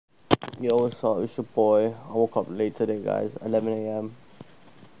Yo, what's up? It's your boy. I woke up late today, guys. 11 a.m.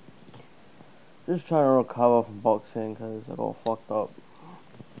 Just trying to recover from boxing because I got fucked up.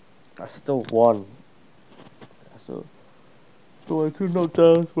 I still won. Still had two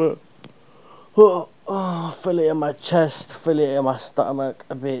knockdowns, but feel it in my chest, feel it in my stomach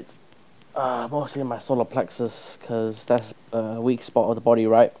a bit. Mostly in my solar plexus because that's a weak spot of the body,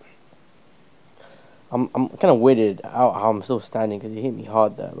 right? I'm kind of weirded out how I'm still standing because he hit me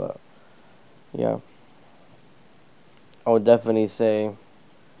hard there, but yeah. I would definitely say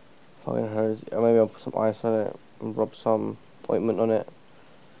fucking hurts. Maybe I'll put some ice on it and rub some ointment on it.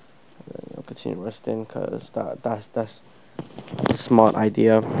 And then, continue resting because that's a smart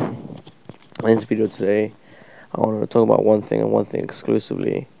idea. In this video today, I want to talk about one thing and one thing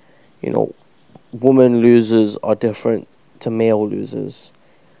exclusively. Woman losers are different to male losers.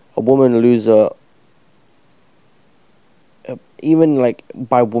 A woman loser, even like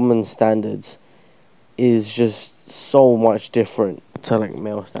by woman's standards, is just so much different to like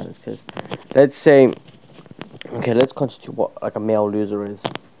male standards. Because let's say, okay, let's constitute what like a male loser is.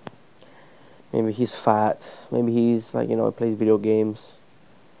 Maybe he's fat. Maybe he's like plays video games.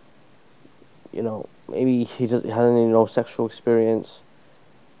 Maybe he has no sexual experience.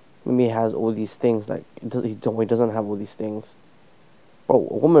 Maybe he has all these things. Like he doesn't have all these things. Bro,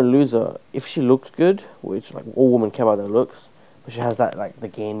 a woman loser, if she looks good, which like all women care about their looks, but she has that like the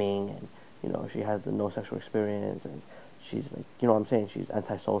gaming and she has the no sexual experience and she's like what I'm saying, she's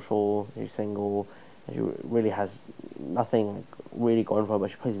antisocial, she's single, and she really has nothing like really going for her, but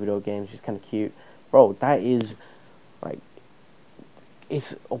she plays video games, she's kind of cute. Bro, that is like,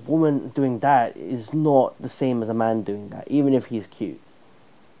 it's a woman doing that is not the same as a man doing that, even if he's cute.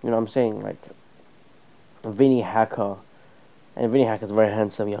 You know what I'm saying? Like Vinny Hacker, and Vinny Hacker's a very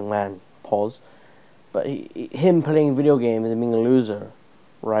handsome young man, pause. But him playing video games and being a loser,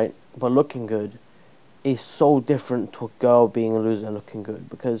 right? But looking good, is so different to a girl being a loser and looking good.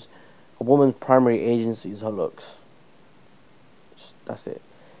 Because a woman's primary agency is her looks. That's it.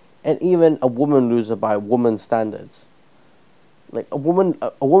 And even a woman loser by woman's standards. Like a woman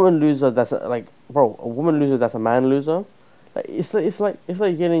loser that's a woman loser that's a man loser. Like it's like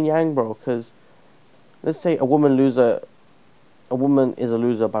yin and yang, bro. Because let's say a woman is a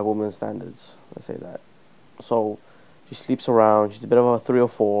loser by woman's standards. Let's say that. So she sleeps around. She's a bit of a 3 or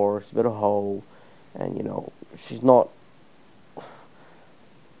 4. She's a bit of a hoe, and she's not.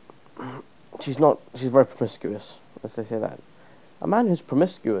 She's very promiscuous. Let's say that. A man who's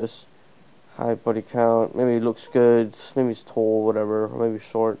promiscuous, high body count, maybe looks good, maybe he's tall, whatever, or maybe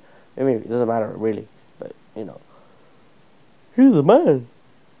short. Maybe it doesn't matter really, but he's a man.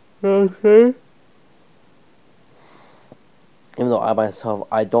 You know what I'm saying? Even though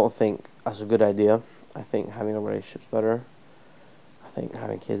I don't think that's a good idea. I think having a relationship's better. I think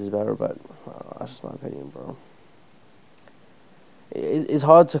having kids is better, but that's just my opinion, bro. It's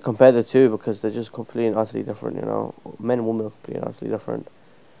hard to compare the two because they're just completely and utterly different, Men and women are completely and utterly different.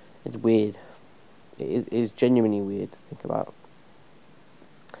 It's weird. It is genuinely weird to think about.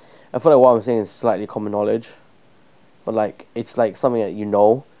 I feel like what I'm saying is slightly common knowledge, but like it's like something that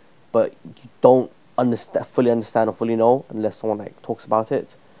but you don't fully understand or fully know unless someone like talks about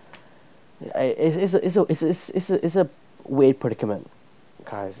it. It's a weird predicament,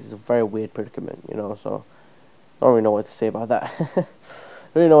 guys. It's a very weird predicament, So I don't really know what to say about that.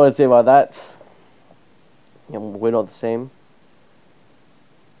 We're not the same.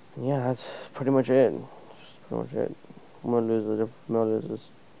 Yeah, that's pretty much it. That's pretty much it. Women losers, different male losers.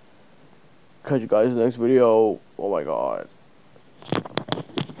 Catch you guys in the next video. Oh my god.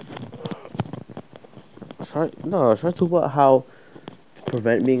 Should I talk about how to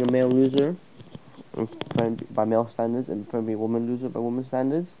prevent being a male loser by male standards and prevent being a woman loser by woman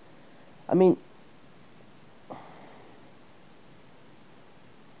standards? I mean,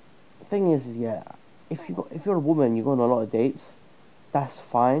 the thing is yeah, if you're a woman, you go on a lot of dates, that's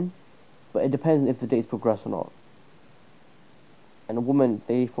fine, but it depends if the dates progress or not. And a woman,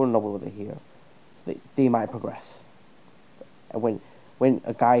 they fall in love with what they hear. They might progress. And when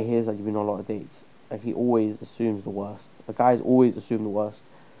a guy hears that you've been on a lot of dates, like he always assumes the worst. The guys always assume the worst.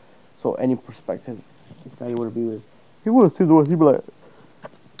 So any prospective guy you want to be with, he would assume the worst. He'd be like,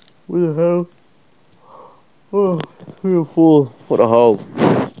 what the hell? Oh, you're a fool. What a hoe.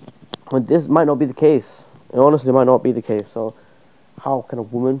 But this might not be the case. It honestly might not be the case. So how can a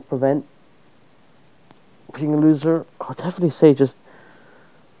woman prevent being a loser? I'll definitely say just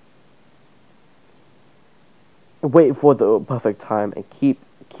wait for the perfect time and keep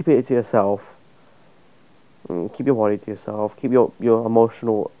it to yourself. Keep your body to yourself. Keep your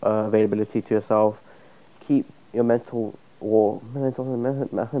emotional availability to yourself. Keep your mental or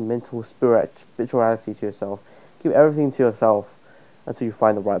mental spirituality to yourself. Keep everything to yourself until you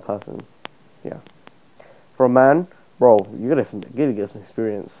find the right person. Yeah. For a man, bro, you gotta get some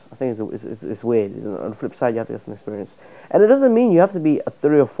experience. I think it's weird. On the flip side, you have to get some experience, and it doesn't mean you have to be a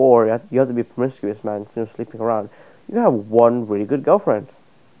 3 or 4. You have to be a promiscuous man, sleeping around. You can have one really good girlfriend.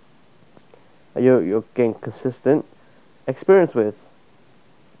 You're getting consistent experience with.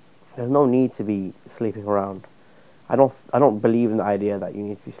 There's no need to be sleeping around. I don't believe in the idea that you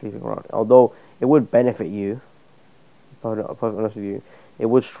need to be sleeping around. Although it would benefit you. If I'm honest with you, it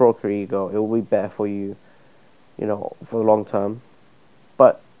would stroke your ego. It would be better for you, for the long term.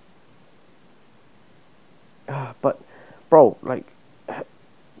 But bro, like,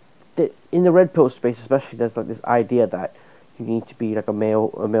 in the red pill space, especially, there's like this idea that you need to be like a male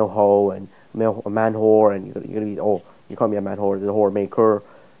hoe and a man whore, and you're gonna be you can't be a man whore, the whore maker,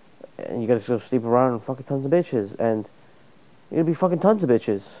 and you gotta go sleep around and fucking tons of bitches, and you're gonna be fucking tons of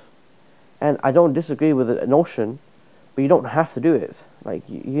bitches. And I don't disagree with the notion, but you don't have to do it. Like,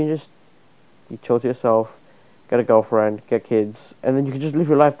 you can just chill to yourself, get a girlfriend, get kids, and then you can just live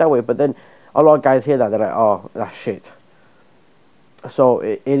your life that way. But then a lot of guys hear that, they're like, oh, that's shit. So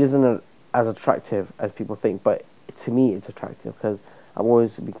it isn't as attractive as people think, but to me it's attractive because I'm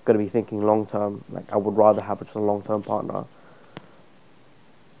always going to be thinking long term. Like, I would rather have just a long term partner.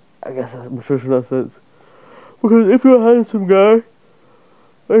 I guess I'm sure that sense. Because if you're a handsome guy,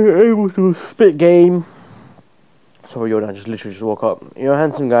 and you're able to spit game. Sorry, Yoda, I just literally just woke up. You're a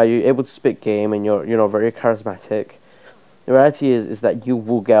handsome guy, you're able to spit game, and you're very charismatic. The reality is that you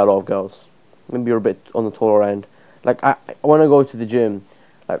will get a lot of girls. Maybe you're a bit on the taller end. Like, when I go to the gym,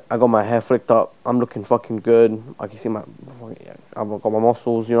 like, I got my hair flicked up, I'm looking fucking good. I can see I've got my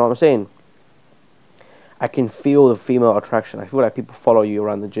muscles, you know what I'm saying? I can feel the female attraction. I feel like people follow you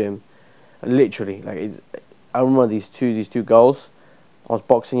around the gym. Literally, like, I remember these two girls. I was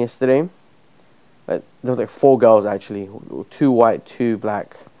boxing yesterday. There was like 4 girls actually, 2 white, 2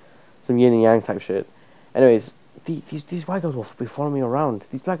 black, some yin and yang type shit. Anyways, these white girls will be following me around.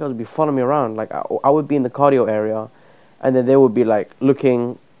 These black girls would be following me around. Like, I would be in the cardio area, and then they would be like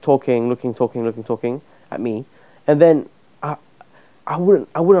looking, talking at me, and then I wouldn't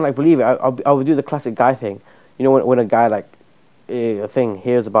like believe it. I would do the classic guy thing, when a guy like a thing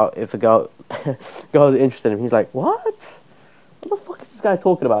hears about if a girl is interested in him, he's like, what the fuck is this guy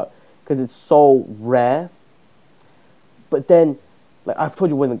talking about? Because it's so rare. But then, like, I've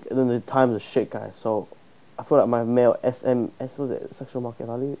told you when the times of shit, guys. So I feel like my male sexual market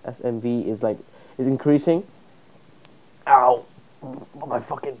value, SMV, is increasing. Ow, my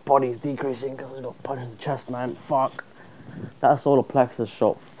fucking body's decreasing because I got punched in the chest, man. Fuck, that solar plexus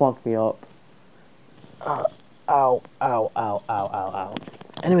shot fucked me up. Ow.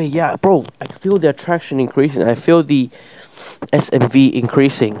 Anyway, yeah, bro, I feel the attraction increasing. I feel the SMV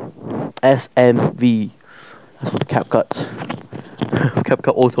increasing. SMV. That's what the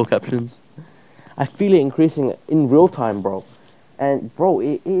CapCut auto captions. I feel it increasing in real time, bro. And bro,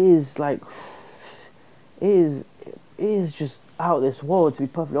 it is like, it is just out of this world, to be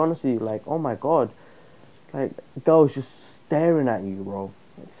perfectly honest with you. Like, oh my god, like, girls just staring at you, bro.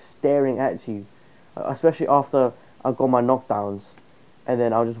 Like, staring at you. Especially after I got my knockdowns, and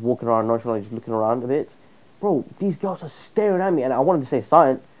then I was just walking around nonchalantly, just looking around a bit. Bro, these girls are staring at me, and I wanted to say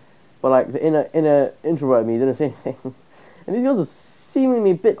something, but like the inner introvert me didn't say anything. And these girls are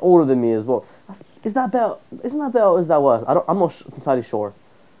seemingly a bit older than me as well. Isn't that better or is that worse? I'm not entirely sure.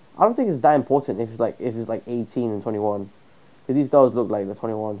 I don't think it's that important if it's like 18 and 21. Because these girls look like they're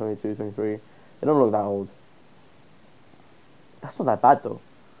 21, 22, 23. They don't look that old. That's not that bad though.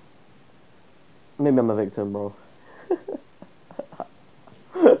 Maybe I'm a victim, bro.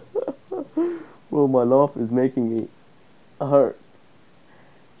 Bro, my laugh is making me hurt.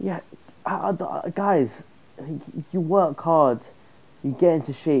 Yeah, guys, you work hard, you get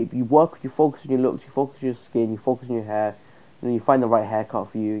into shape, you focus on your looks, you focus on your skin, you focus on your hair, you find the right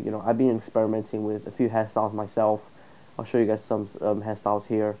haircut for you. I've been experimenting with a few hairstyles myself. I'll show you guys some hairstyles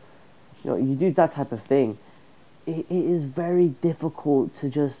here. You do that type of thing. It is very difficult to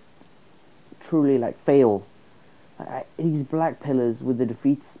just truly like fail. These black pillars with the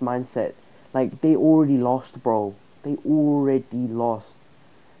defeatist mindset, like, they already lost, bro. They already lost,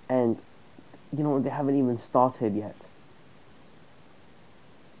 and they haven't even started yet.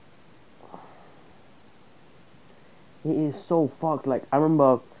 It is so fucked. Like, I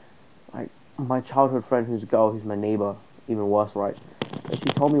remember, like, my childhood friend who's a girl, who's my neighbor, even worse, right? And she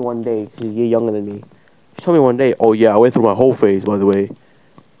told me one day, she's a year younger than me. She told me one day, oh yeah, I went through my whole phase, by the way.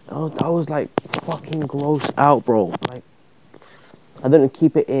 I was like fucking grossed out, bro. Like, I didn't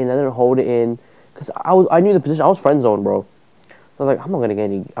keep it in, I didn't hold it in, because I knew the position. I was friend zoned, bro. So like, I'm not gonna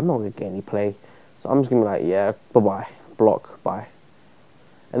get any play. So I'm just gonna be like, yeah, bye, block, bye.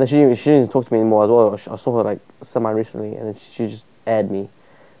 And then she didn't even talk to me anymore as well. I saw her like semi recently, and then she just aired me.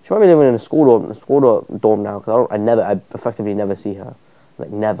 She might be living in a school dorm now, because I effectively never see her, like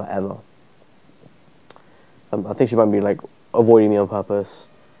never ever. I think she might be like avoiding me on purpose.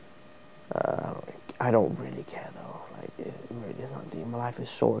 I don't really care though. Like it really is not deep. My life is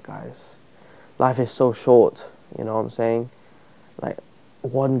short, guys. Life is so short. You know what I'm saying? Like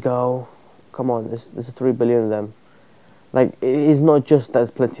one girl. Come on, there's 3 billion of them. Like it is not just that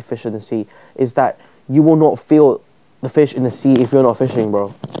there's plenty of fish in the sea. It's that you will not feel the fish in the sea if you're not fishing,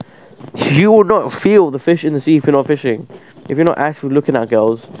 bro. You will not feel the fish in the sea if you're not fishing. If you're not actively looking at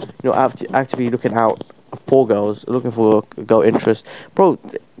girls, you're not actively looking out for girls, looking for girl interest. Bro,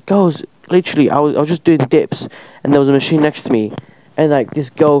 girls, literally, I was just doing dips, and there was a machine next to me, and like this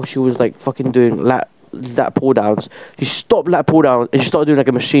girl, she was like fucking doing lat pull downs. She stopped lat pull down, and she started doing like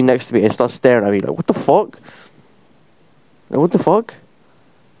a machine next to me, and started staring at me like, what the fuck? Like, what the fuck?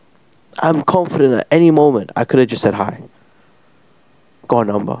 I'm confident at any moment I could have just said hi. Got a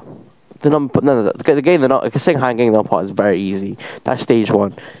number. The getting the number, saying hi and getting the number part is very easy. That's stage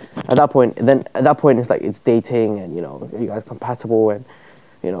one. At that point, it's like it's dating, and you know, are you guys compatible, and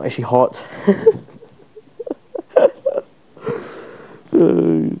you know, is she hot?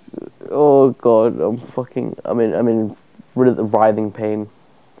 Oh god, I'm in writhing pain.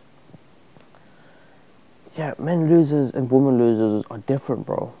 Yeah, men losers and women losers are different,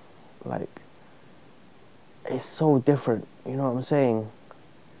 bro. Like, it's so different. You know what I'm saying?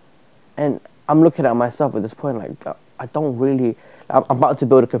 And I'm looking at myself at this point, like, I don't really... I'm about to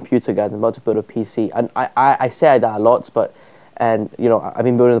build a computer, guys. I'm about to build a PC. And I say that a lot, but... And, you know, I've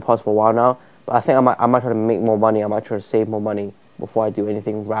been building the parts for a while now. But I think I might try to make more money. I might try to save more money before I do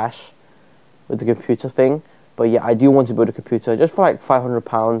anything rash with the computer thing. But yeah, I do want to build a computer just for like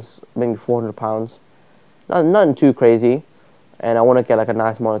 £500, maybe £400. Nothing too crazy. And I want to get like a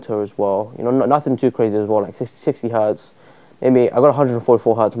nice monitor as well. You know, nothing too crazy as well, like 60 hertz. Maybe I got a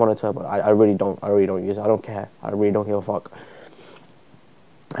 144 hertz monitor, but I really don't use it. I don't care. I really don't give a fuck.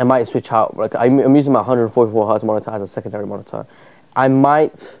 I might switch out. Like I'm using my 144 hertz monitor as a secondary monitor. I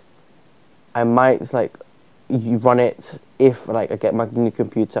might like you run it if like I get my new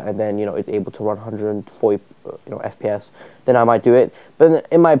computer and then you know it's able to run 140 FPS. Then I might do it. But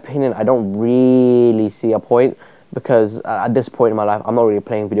in my opinion, I don't really see a point because at this point in my life, I'm not really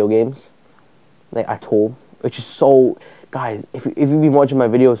playing video games like at all, which is so. Guys, if you've been watching my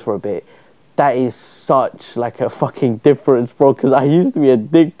videos for a bit, that is such like a fucking difference, bro. Because I used to be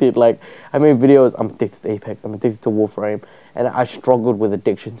addicted. Like I made videos. I'm addicted to Apex. I'm addicted to Warframe, and I struggled with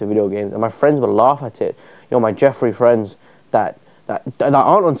addiction to video games. And my friends would laugh at it. You know, my Jeffrey friends that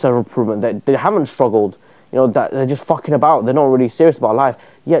aren't on self-improvement, that they haven't struggled. You know, that they're just fucking about. They're not really serious about life.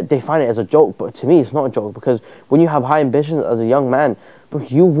 Yet they find it as a joke. But to me, it's not a joke because when you have high ambitions as a young man, bro,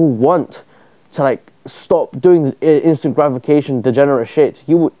 you will want to like stop doing the instant gratification degenerate shit.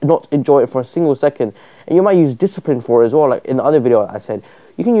 You would not enjoy it for a single second, and you might use discipline for it as well. Like in the other video I said,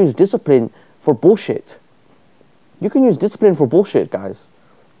 you can use discipline for bullshit. You can use discipline for bullshit, guys.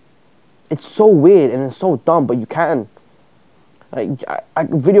 It's so weird and it's so dumb, but you can. Like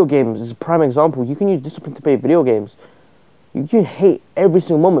video games is a prime example. You can use discipline to play video games. You can hate every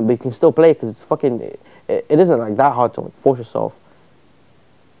single moment, but you can still play because it's fucking. It isn't like that hard to force yourself.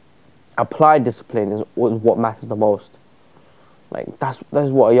 Applied discipline is what matters the most. Like that's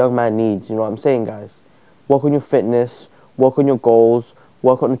what a young man needs. You know what I'm saying, guys? Work on your fitness, work on your goals,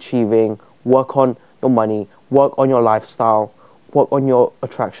 work on achieving, work on your money, work on your lifestyle, work on your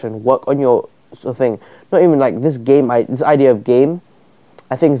attraction, work on your sort of thing. Not even like this idea of game.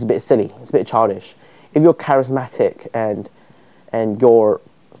 I think it's a bit silly. It's a bit childish. If you're charismatic and you're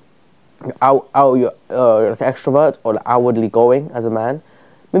like extrovert or outwardly going as a man.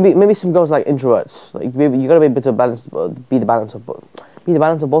 Maybe some girls like introverts. Like maybe you gotta be able to be the balance of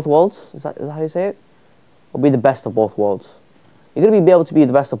both worlds. Is that how you say it? Or be the best of both worlds. You're gonna be able to be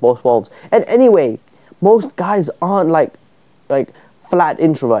the best of both worlds. And anyway, most guys aren't like flat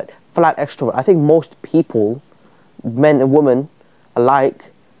introvert, flat extrovert. I think most people, men and women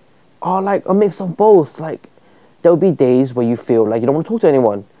alike, are like a mix of both. Like there'll be days where you feel like you don't want to talk to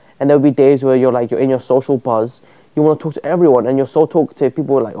anyone, and there'll be days where you're in your social buzz. You want to talk to everyone, and you're so talkative.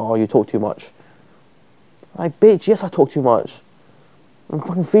 People are like, "Oh, you talk too much." Like, bitch, yes, I talk too much. I'm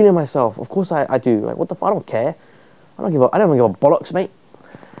fucking feeling myself. Of course, I do. Like, what the fuck? I don't care. I don't give a bollocks, mate.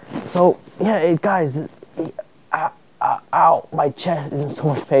 So yeah, guys, ow, my chest is in so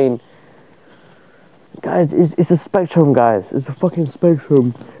much pain. Guys, it's a spectrum, guys. It's a fucking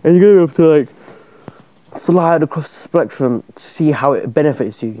spectrum, and you're gonna be able to like slide across the spectrum to see how it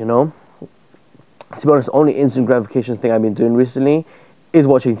benefits you, you know? To be honest, the only instant gratification thing I've been doing recently is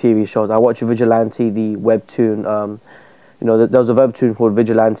watching TV shows. I watch Vigilante, the webtoon. You know, there was a webtoon called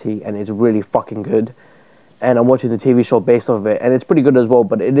Vigilante, and it's really fucking good. And I'm watching the TV show based off of it, and it's pretty good as well.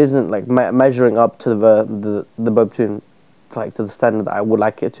 But it isn't like measuring up to the webtoon, like to the standard that I would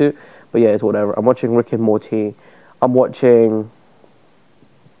like it to. But yeah, it's whatever. I'm watching Rick and Morty. I'm watching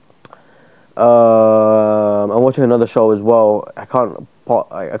another show as well. I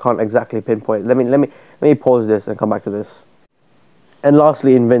can't exactly pinpoint. Let me pause this and come back to this. And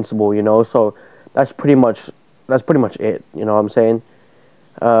lastly, Invincible. You know, so that's pretty much it. You know what I'm saying?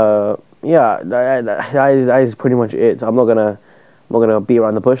 Yeah, that is pretty much it. I'm not gonna beat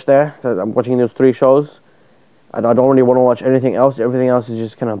around the bush there. I'm watching those 3 shows. I don't really want to watch anything else. Everything else is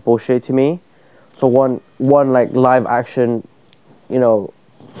just kind of bullshit to me. So one like live action, you know,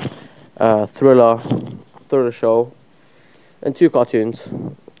 thriller show, and 2 cartoons.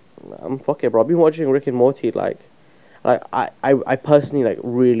 Fuck it, bro. I've been watching Rick and Morty like I personally like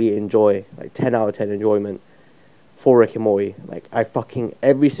really enjoy, like 10 out of 10 enjoyment for Rick and Morty. Like I fucking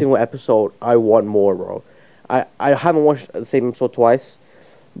every single episode I want more, bro. I haven't watched the same episode twice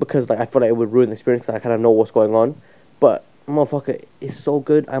because like I feel like it would ruin the experience because I kind of know what's going on. But motherfucker, it's so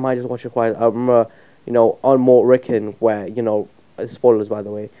good. I might just watch it twice. I remember, you know, on More Rickon where, you know, spoilers by the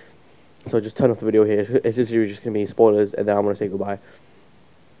way. So just turn off the video here. It's just gonna be spoilers, and then I'm gonna say goodbye.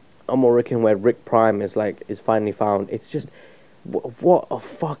 On More Rickon where Rick Prime is finally found. It's just what a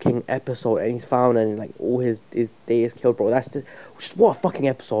fucking episode, and he's found, and like all his day is killed, bro. That's just what a fucking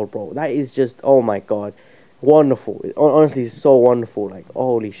episode, bro. That is just, oh my god, wonderful. Honestly, it's so wonderful. Like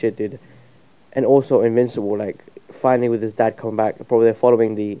holy shit, dude. And also Invincible, like finally with his dad coming back, bro. They're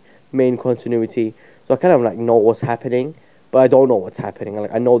following the main continuity, so I kind of like know what's happening, but I don't know what's happening.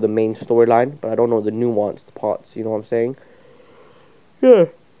 Like I know the main storyline, but I don't know the nuanced parts. You know what I'm saying? Yeah.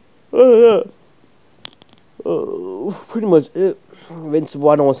 Yeah. Pretty much it.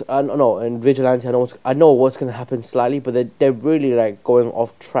 Invincible, and Vigilante, I know what's gonna happen slightly, but they're really like going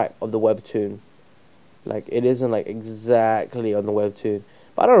off track of the webtoon. Like it isn't like exactly on the webtoon,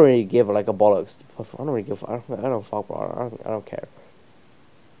 but I don't really give like a bollocks. I don't fuck, bro. I don't care.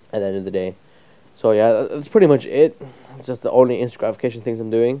 At the end of the day, so yeah, that's pretty much it. It's just the only instant gratification things I'm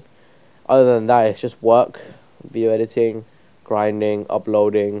doing. Other than that, it's just work, video editing, grinding,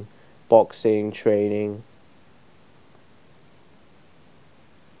 uploading, boxing, training.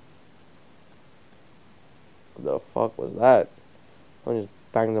 What the fuck was that? Someone just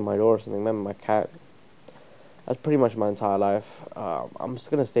banged on my door or something. Remember my cat. That's pretty much my entire life. I'm just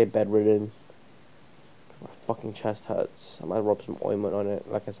gonna stay bedridden. My fucking chest hurts. I might rub some ointment on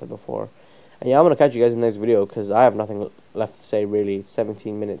it, like I said before. And yeah, I'm gonna catch you guys in the next video because I have nothing left to say really. It's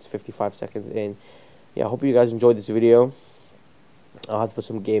 17 minutes, 55 seconds in. Yeah, I hope you guys enjoyed this video. I'll have to put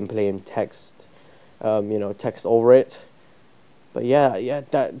some gameplay and text, you know, text over it. But yeah,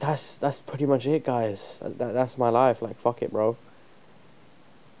 that's pretty much it, guys. That's my life. Like, fuck it, bro.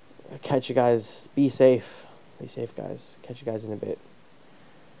 I'll catch you guys. Be safe. Be safe, guys. Catch you guys in a bit.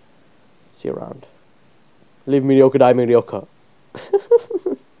 See you around. Live mediocre, die mediocre.